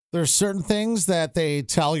There's certain things that they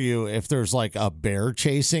tell you if there's like a bear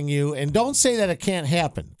chasing you. And don't say that it can't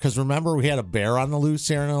happen. Because remember, we had a bear on the loose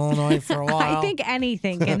here in Illinois for a while. I think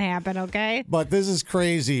anything can happen, okay? But this is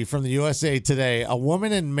crazy from the USA Today. A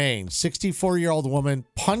woman in Maine, 64-year-old woman,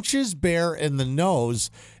 punches bear in the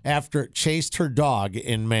nose after it chased her dog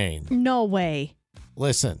in Maine. No way.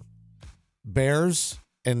 Listen, bears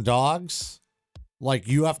and dogs, like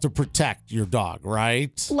you have to protect your dog,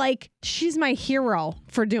 right? Like, she's my hero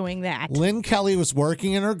for doing that. Lynn Kelly was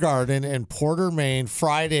working in her garden in Porter, Maine,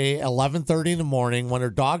 Friday, 11:30 in the morning when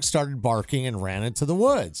her dog started barking and ran into the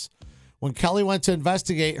woods. When Kelly went to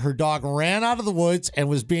investigate, her dog ran out of the woods and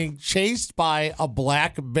was being chased by a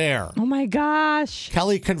black bear. Oh, my gosh.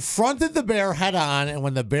 Kelly confronted the bear head on, and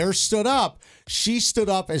when the bear stood up, she stood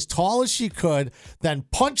up as tall as she could, then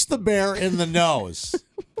punched the bear in the nose.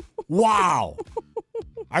 Wow.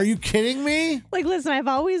 Are you kidding me? Like, listen, I've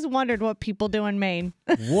always wondered what people do in Maine.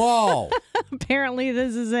 Whoa. Apparently,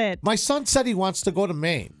 this is it. My son said he wants to go to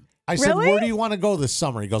Maine. I said, Really? where do you want to go this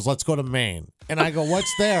summer? He goes, let's go to Maine. And I go,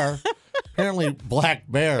 what's there? Apparently black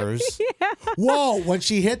bears. Yeah. Whoa. When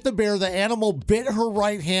she hit the bear, the animal bit her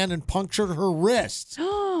right hand and punctured her wrist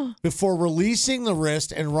before releasing the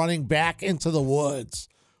wrist and running back into the woods.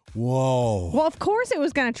 Whoa. Well, of course it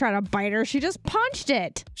was going to try to bite her. She just punched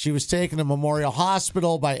it. She was taken to Memorial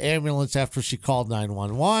Hospital by ambulance after she called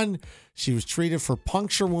 911. She was treated for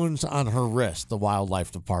puncture wounds on her wrist, the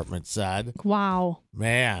wildlife department said. Wow.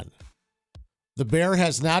 Man. The bear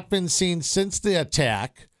has not been seen since the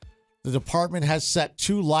attack. The department has set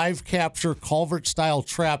 2 live capture culvert-style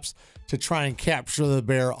traps to try and capture the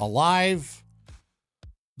bear alive.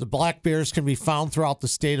 The black bears can be found throughout the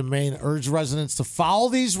state of Maine. Urge residents to follow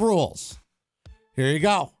these rules. Here you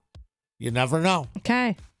go. You never know.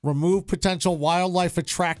 Okay. Remove potential wildlife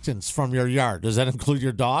attractants from your yard. Does that include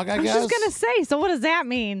your dog, I guess? I was just going to say, so what does that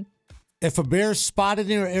mean? If a bear is spotted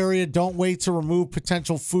in your area, don't wait to remove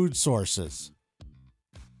potential food sources.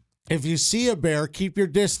 If you see a bear, keep your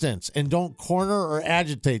distance and don't corner or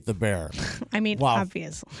agitate the bear. I mean, Well,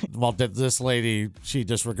 obviously. Well, this lady, she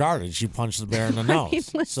disregarded. She punched the bear in the nose.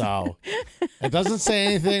 listen. So it doesn't say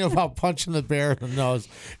anything about punching the bear in the nose.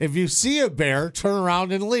 If you see a bear, turn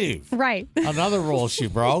around and leave. Right. Another rule she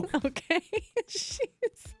broke. Okay. Jeez.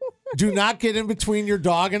 Do not get in between your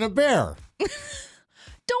dog and a bear.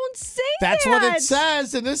 Don't say That's that. what it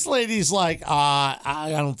says. And this lady's like, I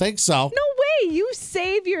don't think so. No way. You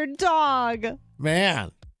save your dog.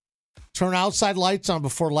 Man. Turn outside lights on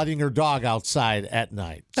before letting your dog outside at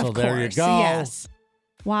night. So Of there you course, go. Yes.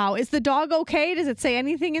 Wow. Is the dog okay? Does it say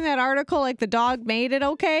anything in that article like the dog made it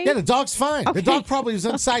okay? Yeah, the dog's fine. Okay. The dog probably was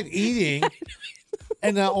inside eating,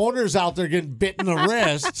 and the owner's out there getting bit in the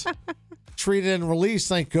wrist, treated and released,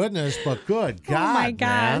 thank goodness. But good God, oh my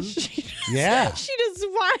gosh. man. Yeah. She just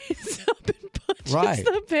winds up and punches Right.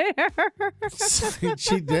 the bear.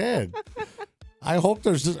 She did. I hope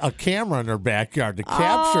there's a camera in her backyard to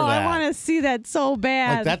capture that. I want to see that so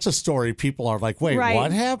bad. Like, that's a story people are like, wait, Right.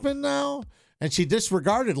 what happened now? And she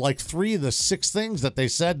disregarded like 3 of the 6 things that they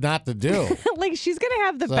said not to do. Like, she's going to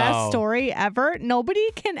have the best story ever. Nobody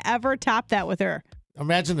can ever top that with her.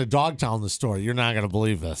 Imagine the dog telling the story. You're not going to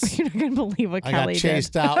believe this. You're not going to believe what I Kelly got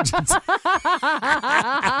chased did. out.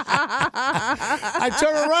 I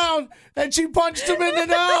turned around and she punched him in the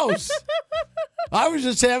nose. I was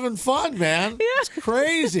just having fun, man. It's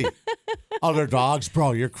crazy. Other dogs,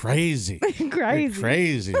 bro, you're crazy. Crazy. You're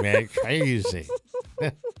crazy, man. Crazy.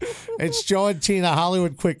 It's Joe and Tina.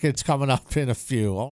 Hollywood Quick Hits coming up in a few.